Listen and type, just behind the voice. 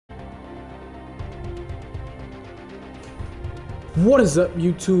What is up,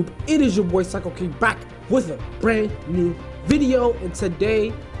 YouTube? It is your boy Psycho King back with a brand new video, and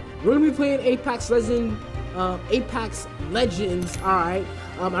today we're gonna be playing Apex Legends. All right.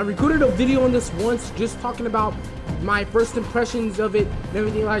 I recorded a video on this once, just talking about my first impressions of it and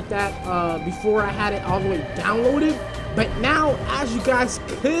everything like that. Before I had it all the way downloaded, but now, as you guys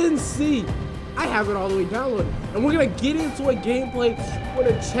can see, I have it all the way downloaded, and we're gonna get into a gameplay. We're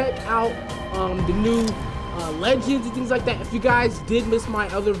gonna check out the new legends and things like that. If you guys did miss my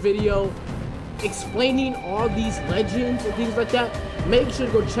other video explaining all these legends and things like that, make sure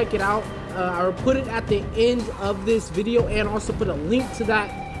to go check it out. I will put it at the end of this video and also put a link to that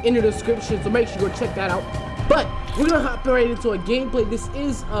in the description, so make sure to go check that out. But we're gonna hop right into a gameplay. This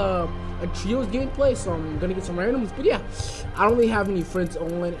is a trios gameplay, so I'm gonna get some randoms. But yeah, I don't really have any friends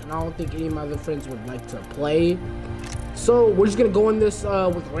on, and I don't think any of my other friends would like to play. So we're just gonna go in this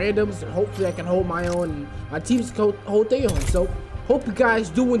with randoms, and hopefully I can hold my own and my team's hold their own. So hope you guys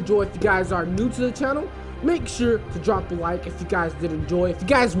do enjoy. If you guys are new to the channel, make sure to drop a like if you guys did enjoy. If you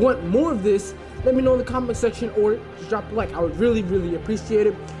guys want more of this, let me know in the comment section, or just drop a like. I would really appreciate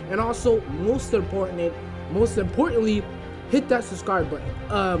it. And also, most importantly, hit that subscribe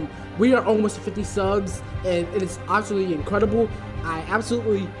button. We are almost 50 subs, and it is absolutely incredible. I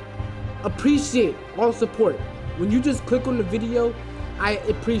absolutely appreciate all support. When you just click on the video, I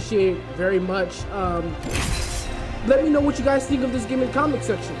appreciate it very much. Let me know what you guys think of this game in the comment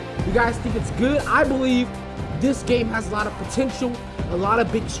section. You guys think it's good? I believe this game has a lot of potential. A lot of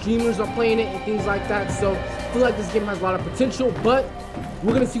big streamers are playing it and things like that. So I feel like this game has a lot of potential, but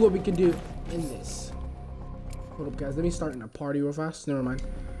we're gonna see what we can do in this. Hold up, guys. Let me start in a party real fast. Never mind.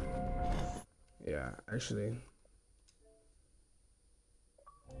 Yeah, actually.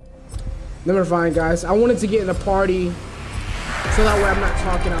 Never mind, guys. I wanted to get in a party so that way I'm not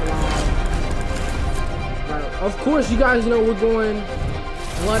talking out loud. Right. Of course, you guys know we're going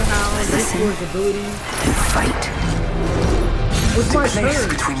Bloodhound, Discord's ability. Fight. What's my turn? The place turn?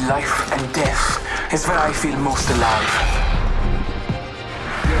 between life and death is where I feel most alive.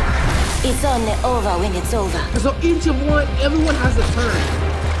 Yeah. It's only over when it's over. So everyone has a turn.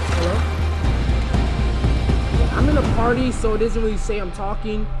 Hello? I'm in a party, so it doesn't really say I'm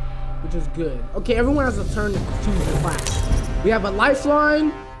talking, which is good. Okay, everyone has a turn to choose the class. We have a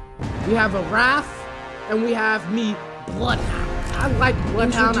Lifeline, we have a Wrath, and we have me, Bloodhound. I like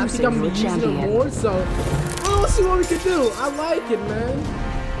Bloodhound. I think I'm gonna be using it more, so let's see what we can do. I like it, man.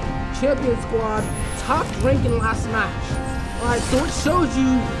 Champion squad, top rank in last match. Alright, so it shows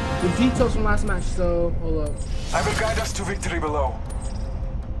you the details from last match, so hold up. I will guide us to victory below.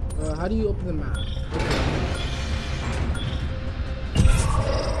 How do you open the map?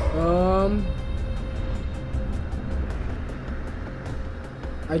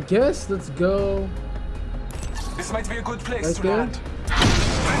 I guess let's go. This might be a good place right to there. land.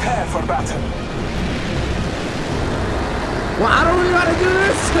 Prepare for battle. Well, I don't really know how to do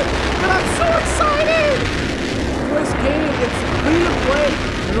this, but I'm so excited! This game, it's free to play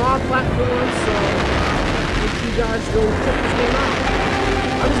on all platforms, so make sure you guys go check this game out.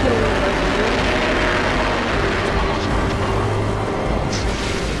 I'm just gonna run right here.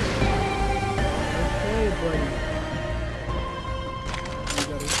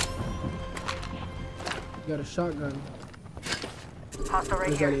 Got a shotgun. There's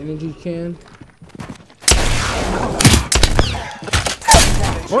that energy can.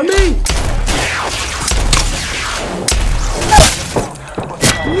 On me!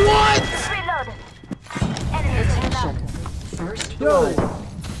 What? Yo!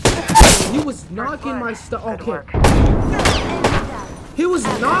 He was knocking my stuff. Okay. He was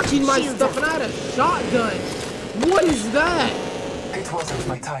knocking my stuff, and I had a shotgun. What is that? It wasn't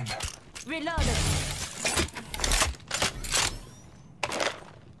my time. Reloaded.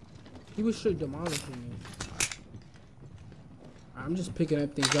 He was straight demolishing me. I'm just picking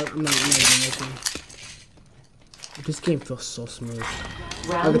up things up. I'm not doing anything. This game feels so smooth.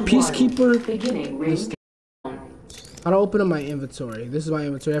 The Peacekeeper. How to open up my inventory? This is my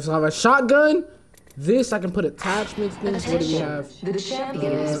inventory. I have a shotgun. This I can put attachments. Things. What do we have?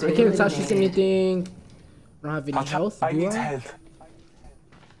 I can't attach this to anything. I don't have any health. Do I? Health.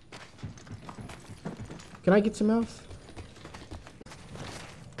 Can I get some health?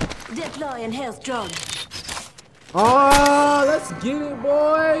 Deploying health drone. Oh, let's get it,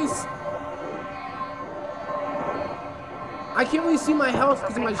 boys! I can't really see my health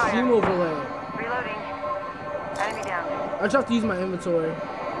because of my stream overlay. Reloading. Enemy down. I just have to use my inventory.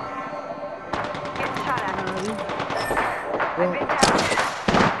 Getting shot at. Well, Been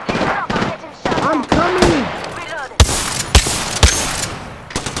down. Getting shot I'm coming! Reloading.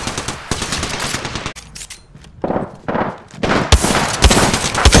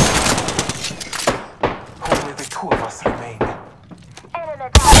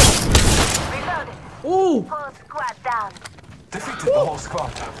 whole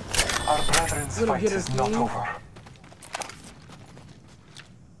squad. Our brethren's Gonna fight get her is not thing. over.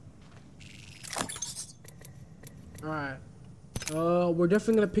 Alright. We're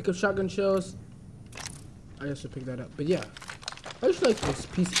definitely gonna pick up shotgun shells. I guess we'll pick that up. But yeah. I just like this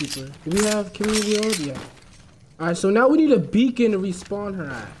peacekeeper. Do we have community mode? Yeah. Alright, so now we need a beacon to respawn her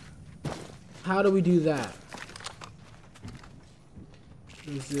at. How do we do that?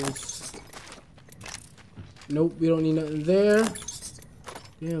 What is this? Nope, we don't need nothing there.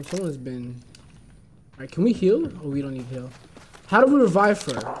 Damn, someone's been... Alright, can we heal? Oh, we don't need heal. How do we revive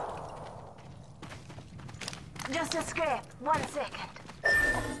her? Just a scrape. 1 second.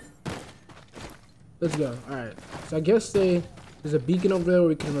 Let's go. Alright. So I guess there's a beacon over there where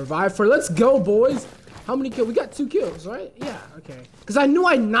we can revive her. Let's go, boys! How many kills? We got 2 kills, right? Yeah, okay. Because I knew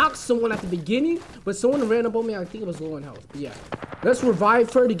I knocked someone at the beginning, but someone ran up on me. I think it was low on health. But yeah. Let's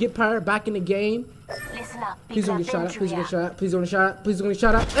revive her to get her back in the game. Listen up. Please don't get shot at. Please don't get shot at. Please don't get shot at. Please don't get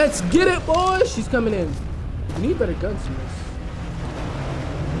shot at. Let's get it, boys! She's coming in. We need better gunsmiths.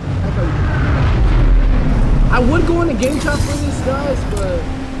 I would go in the game chat for this, guys, but...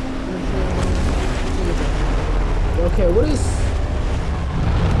 Okay, what is...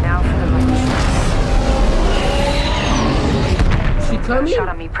 Now for the mic. She coming? Shot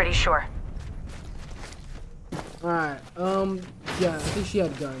on me, pretty sure. Alright, yeah, I think she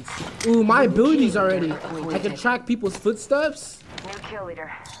had guns. Ooh, my abilities already. I can track people's footsteps. New kill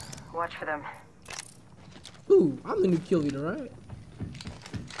leader. Watch for them. Ooh, I'm the new kill leader, right?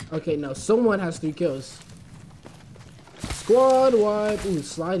 Okay, no, someone has 3 kills. Squad wipe. Ooh,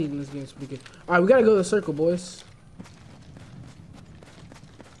 sliding in this game is pretty good. Alright, we gotta go to the circle, boys.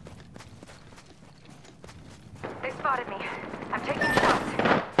 They spotted me. I'm taking shots.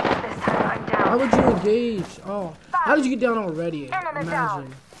 This time I'm down. How would you engage? Oh, how did you get down already? Enemy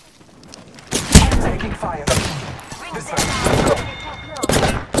down. Imagine. Taking fire. This way.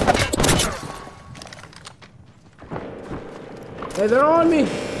 Hey, they're on me.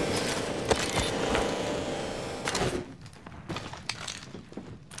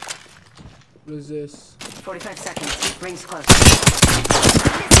 What is this? 45 seconds. Rings close.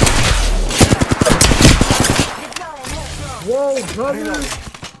 Whoa, brother.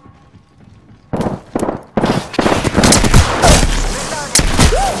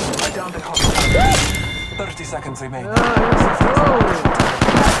 I downed the hostile. 30 seconds remain. Let's go.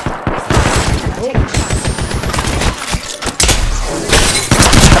 What?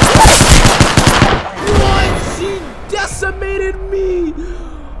 She decimated me.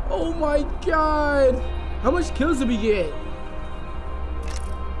 Oh my god. How much kills did we get?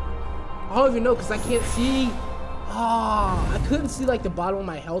 I don't even know because I can't see. Ah, I couldn't see like the bottom of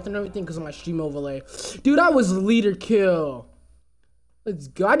my health and everything because of my stream overlay. Dude, I was leader kill. Let's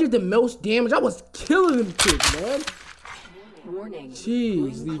go. I did the most damage. I was killing them kids, man. Warning.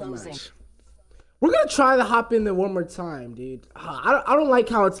 Jeez, leave match. We're gonna try to hop in there one more time, dude. I don't like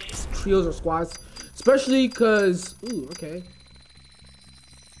how it's trios or squads, especially because. Ooh, okay.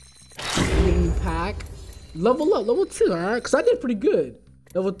 Pack. Level up, level 2, alright? Because I did pretty good.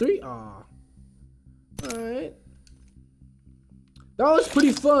 Level 3? Aw. Alright. That was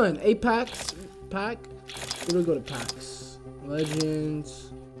pretty fun. 8 packs. Pack. Where do we go to packs?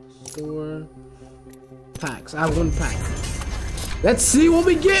 Legends. Store. Packs. I have 1 pack. Let's see what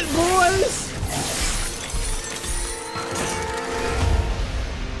we get, boys!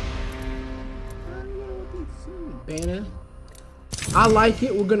 Banner. I like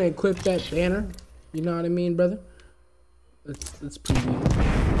it. We're gonna equip that banner. You know what I mean, brother? Let's preview.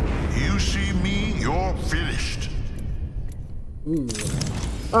 You see me, you're finished. Ooh.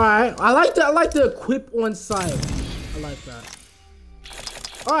 Alright. I like the equip on side. I like that.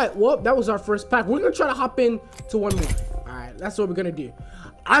 Alright, well, that was our first pack. We're gonna try to hop in to one more. Alright, that's what we're gonna do.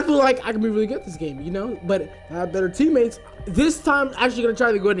 I feel like I can be really good at this game, you know? But I have better teammates. This time, I'm actually gonna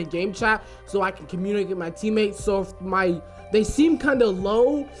try to go into game chat so I can communicate with my teammates. So if they seem kind of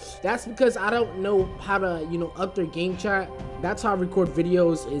low, that's because I don't know how to, you know, up their game chat. That's how I record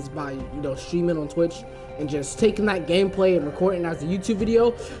videos, is by, you know, streaming on Twitch and just taking that gameplay and recording it as a YouTube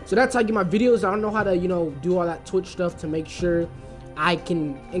video. So that's how I get my videos. I don't know how to, you know, do all that Twitch stuff to make sure I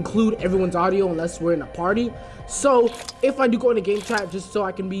can include everyone's audio unless we're in a party. So if I do go into game chat, just so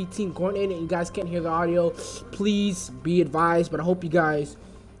I can be team coordinated and you guys can't hear the audio, please be advised. But I hope you guys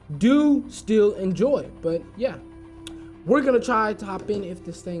do still enjoy. But yeah, we're gonna try to hop in if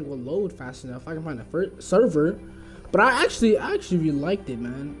this thing will load fast enough. I can find a server. But I actually really liked it,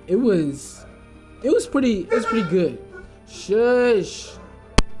 man. It was pretty good. Shush.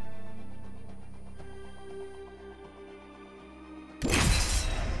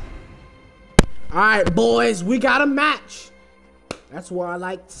 Alright, boys, we got a match. That's what I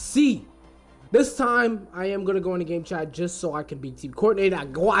like to see. This time, I am going to go into game chat just so I can be team coordinated.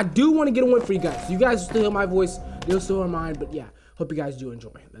 I do want to get a win for you guys. You guys still hear my voice. You'll still hear mine. But yeah, hope you guys do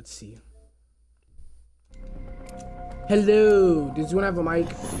enjoy. Let's see. Hello. Does anyone have a mic?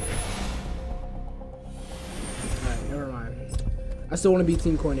 Alright, never mind. I still want to be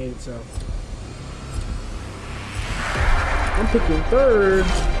team coordinated, so. I'm picking third.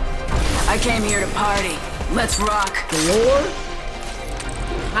 I came here to party. Let's rock. Galore?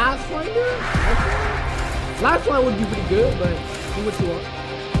 Pathfinder? Lifeline would be pretty good, but do what you want.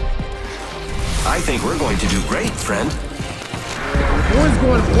 I think we're going to do great, friend. The boy's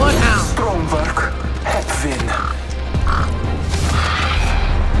going Bloodhound. Strong work. Hedvin.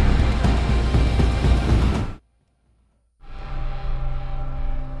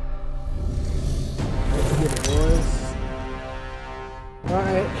 Let's get it, boys.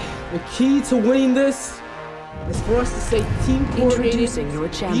 Alright, the key to winning this is for us to stay team coordinated, Introducing your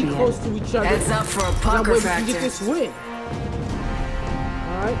champion. be close to each other. Heads up for a That pucker way we can factor. get this win.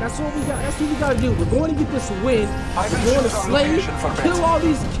 Alright, that's what we got. That's what we gotta do. We're going to get this win. I will We're going to choose our slay, location for kill bet. all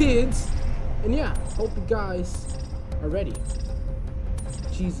these kids, and yeah, hope you guys are ready.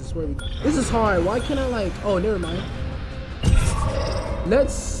 Jesus, where we? This is hard. Why can't I like? Oh, never mind.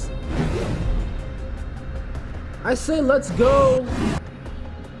 I say let's go,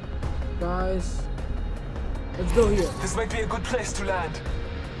 guys. Let's go here. This might be a good place to land.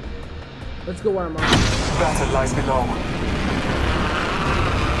 Let's go where I'm at. Battle lies below.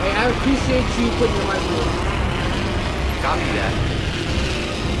 Hey, I appreciate you putting your mic in. Copy that.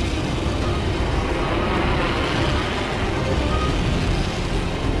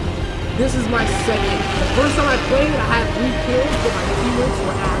 This is my second. The first time I played, I had 3 kills, but my teammates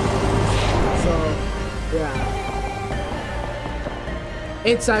were ass. So, yeah.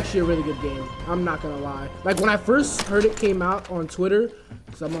 It's actually a really good game. I'm not gonna lie. Like, when I first heard it came out on Twitter,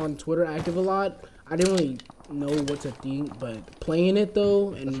 because I'm on Twitter active a lot, I didn't really know what to think, but playing it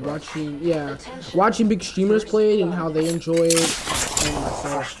though, and watching big streamers play it and how they enjoy it, and myself,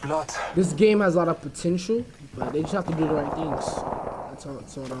 Fresh blood. this game has a lot of potential, but they just have to do the right things. That's what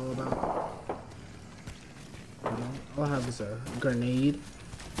it's all about. All I have is a grenade.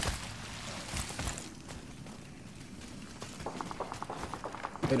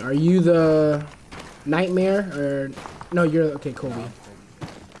 And are you the nightmare or no? You're okay, Kobe.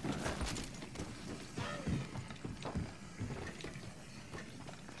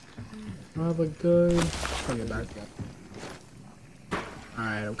 I have a gun. Bring it back.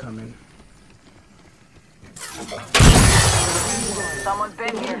 Alright, I'm coming. Someone's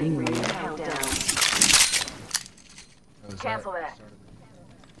been here. Countdown. Cancel that.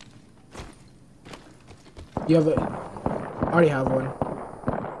 You have a... I already have one.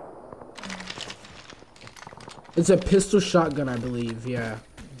 It's a pistol shotgun, I believe. Yeah.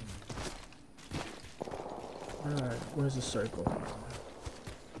 Alright, where's the circle?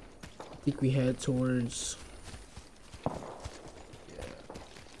 I think we head towards...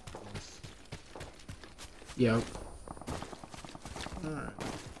 Yep. Alright.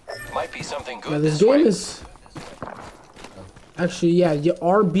 Might be something good Yeah, this this way. game is... Actually, yeah, your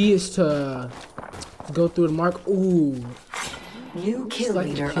RB is to go through the mark. Ooh. New It's kill like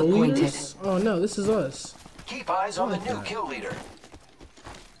leader kill appointed. leaders? Oh no, this is us. Keep eyes on the new kill leader.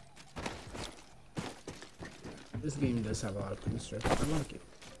 This game does have a lot of cool stuff. I like it.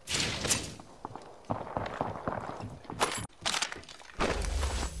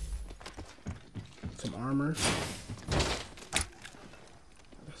 Some armor.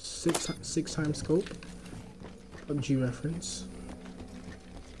 Six times scope. PUBG reference.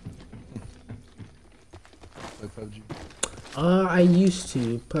 Like PUBG. I used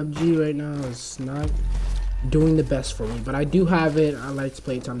to. PUBG right now is not doing the best for me, but I do have it. I like to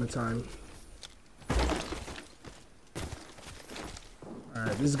play it time to time.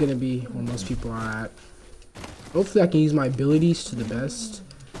 Alright, this is gonna be where most people are at. Hopefully I can use my abilities to the best.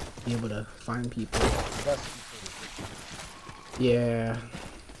 Be able to find people. Yeah.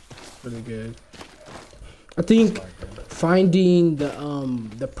 Really good. I think finding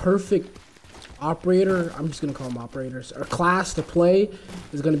the perfect operator, I'm just gonna call them operators, or class to play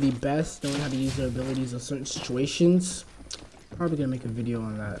is gonna be best, knowing how to use their abilities in certain situations. Probably gonna make a video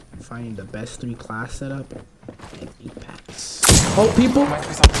on that, finding the best 3 class setup and 8 packs. Oh, people! Might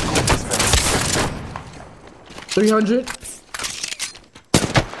be something good this way. 300 Let's go this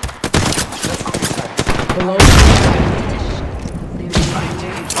way. below.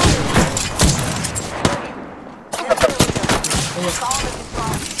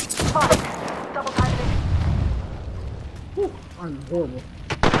 Double timing. Whew, I'm horrible.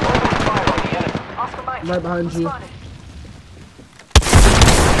 Fire on the enemy. Oscar Mike. Right behind you. Spotted.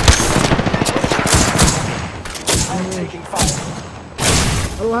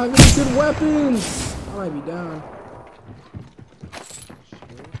 don't have any good weapons. I might be down.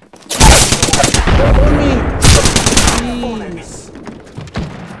 Don't on me. Jeez.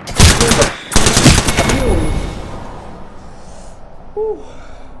 Whew.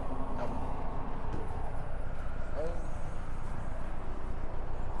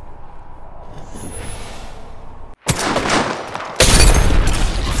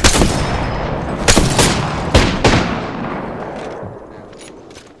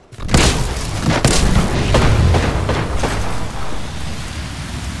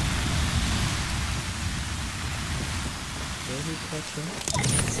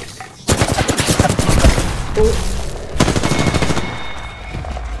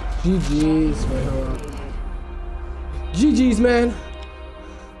 GG's, man. Hold on. GG's, man.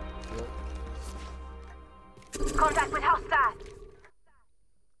 Contact with hostile.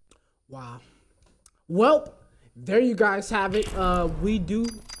 Wow. Well, there you guys have it. We do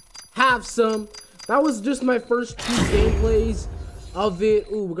have some. That was just my first 2 gameplays of it.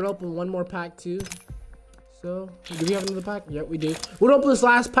 Ooh, we're gonna open one more pack too. So, do we have another pack? Yeah, we do. We'll open this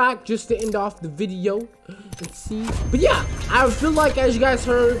last pack just to end off the video and see. But yeah, I feel like, as you guys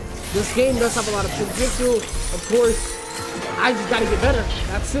heard, this game does have a lot of potential. Of course, I just gotta get better.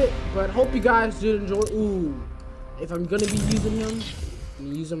 That's it. But hope you guys did enjoy. Ooh, if I'm gonna be using him, I'm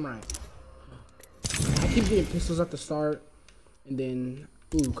gonna use him right. I keep getting pistols at the start, and then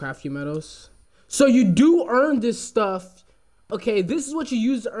craft few medals. So you do earn this stuff. Okay, this is what you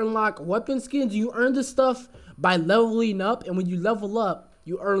use to unlock weapon skins. You earn this stuff by leveling up, and when you level up,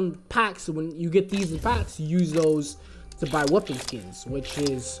 you earn packs. So when you get these in packs, you use those to buy weapon skins, which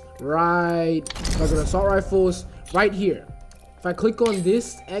is right, regular assault rifles, right here. If I click on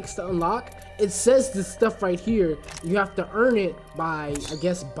this X to unlock, it says this stuff right here. You have to earn it by, I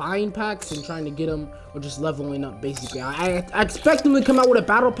guess, buying packs and trying to get them, or just leveling up, basically. I expect them to come out with a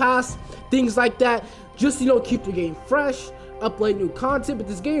battle pass, things like that, just to, keep the game fresh, upload new content. But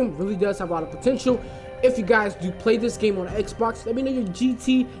this game really does have a lot of potential. If you guys do play this game on Xbox, let me know your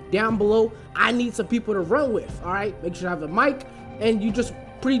GT down below. I need some people to run with. All right, make sure I have a mic, and you just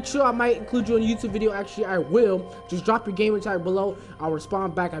pretty sure I might include you on a YouTube video. Actually, I will. Just drop your gamer tag below. I'll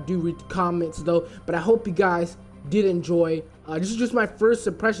respond back. I do read the comments though. But I hope you guys did enjoy. This is just my first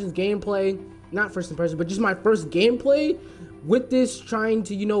impressions gameplay. Not first impressions, but just my first gameplay with this, trying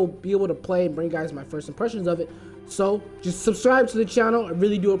to, be able to play and bring you guys my first impressions of it. So just subscribe to the channel. I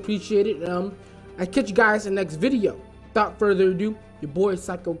really do appreciate it. I catch you guys in the next video. Without further ado, your boy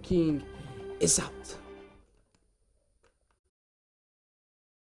Psycho King is out.